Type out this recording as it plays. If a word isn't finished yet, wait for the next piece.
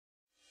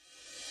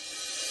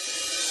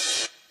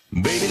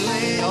Baby,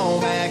 lay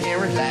on back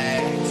and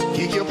relax.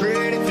 Kick your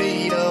pretty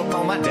feet up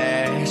on my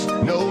dash.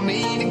 No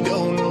need to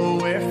go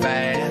nowhere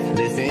fast.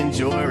 Let's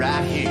enjoy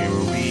right here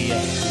where we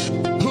at.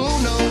 Who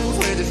knows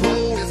where this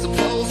road is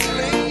supposed to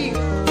lead?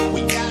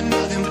 We got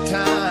nothing but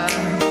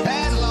time.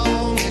 As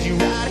long as you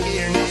right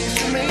here next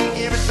to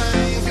me,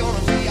 everything's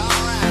gonna be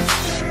alright.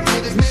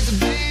 If it's meant to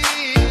be,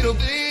 it'll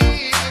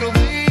be, it'll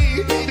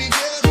be. Baby,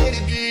 just let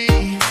it be.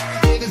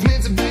 If it's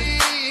meant to be,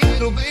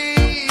 it'll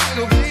be,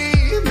 it'll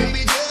be.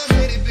 Baby, just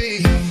let it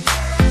be.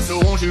 So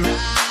won't you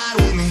ride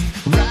with me,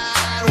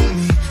 ride with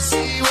me,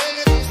 see where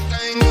this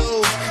thing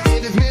goes.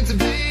 If it's meant to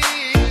be,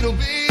 it'll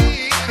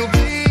be, it'll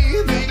be.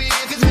 Baby,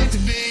 if it's meant to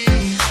be,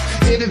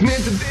 if it's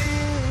meant to be,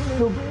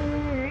 it'll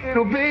be,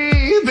 it'll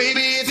be.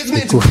 Baby, if it's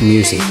meant to be.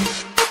 Music.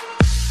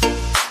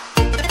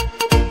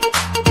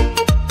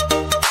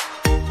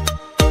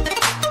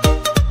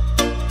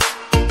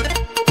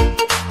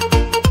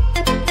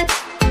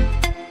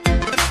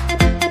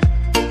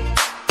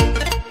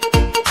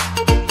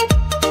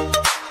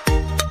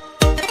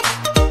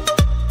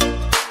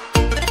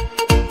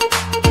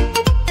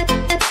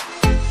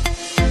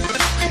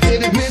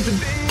 If it's meant to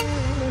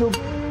be, it'll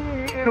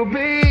be, it'll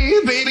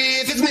be. Baby,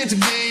 if it's meant to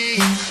be.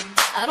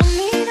 I don't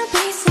mean to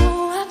be so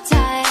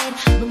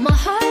uptight, but my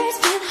heart's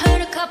been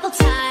hurt a couple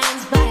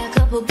times by a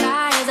couple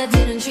guys that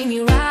didn't treat me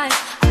right.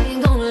 I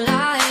ain't gonna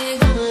lie, ain't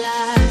gonna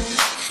lie,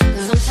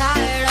 'cause I'm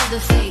tired of the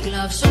fake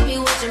love. Show me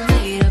what you're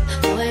made of,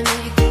 boy,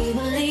 make me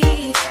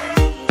believe.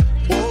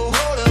 Whoa,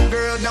 hold up,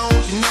 girl,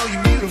 don't you know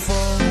you're beautiful?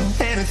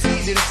 And it's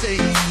easy to see.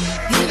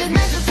 If it's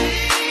meant to be,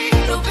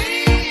 it'll be,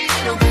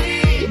 it'll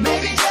be.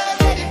 Baby,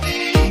 just let it be.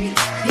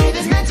 If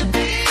it's meant to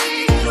be,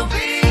 it'll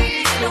be,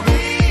 it'll be.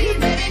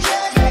 Baby,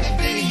 just let it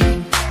be.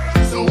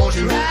 So won't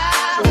you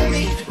ride with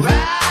me,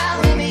 ride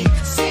with me,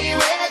 see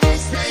where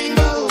this thing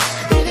goes.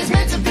 If it's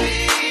meant to be,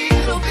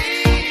 it'll be,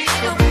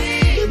 it'll be.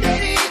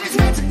 Baby, if it's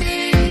meant to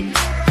be.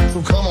 So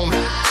come on,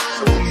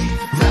 ride with me,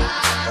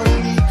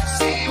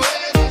 see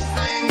where this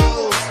thing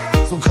goes.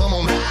 So come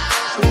on,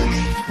 ride with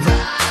me,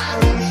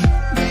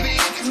 baby,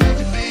 if it's meant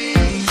to be.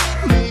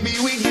 Maybe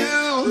we do,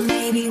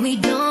 Maybe we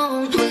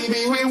don't.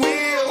 maybe we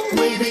will,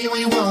 maybe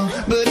we won't.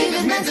 But if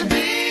it's meant to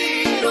be,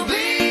 it'll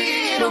be,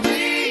 it'll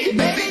be.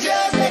 Baby,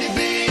 just let it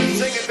be.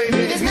 Sing it, baby.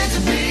 If it's meant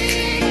to be,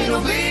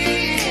 it'll be,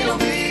 it'll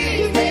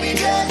be. Baby,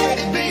 just let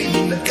it be.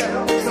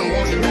 So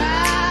won't you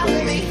ride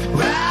with me,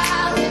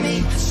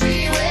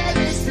 see where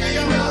this thing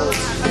goes.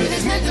 If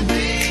it's meant to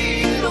be,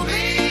 it'll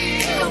be,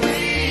 it'll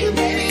be.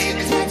 Baby, if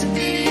it's meant to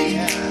be,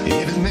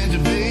 if it's meant to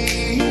be,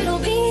 It'll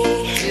be,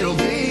 it'll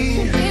be.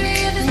 baby,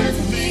 if it's meant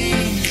to be.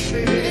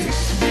 If it's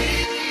meant to be,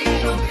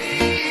 it'll be,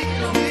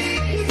 it'll be.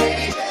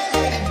 Baby, just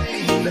let it be.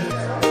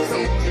 So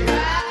won't you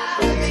ride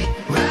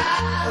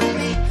with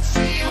me,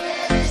 see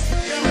where this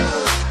thing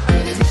goes.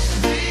 If it's meant to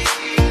be,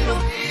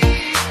 it'll be,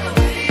 it'll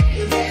be.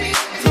 Baby, if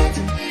it's meant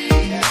to be,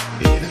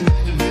 if it's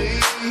meant to be,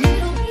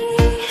 It'll be,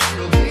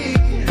 it'll be.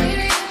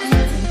 baby, if it's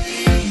meant to be.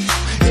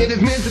 If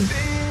it's meant to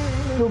be,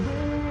 it'll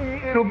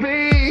be, it'll be.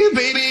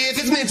 Baby, if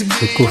it's meant to be.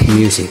 Lagu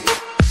Music.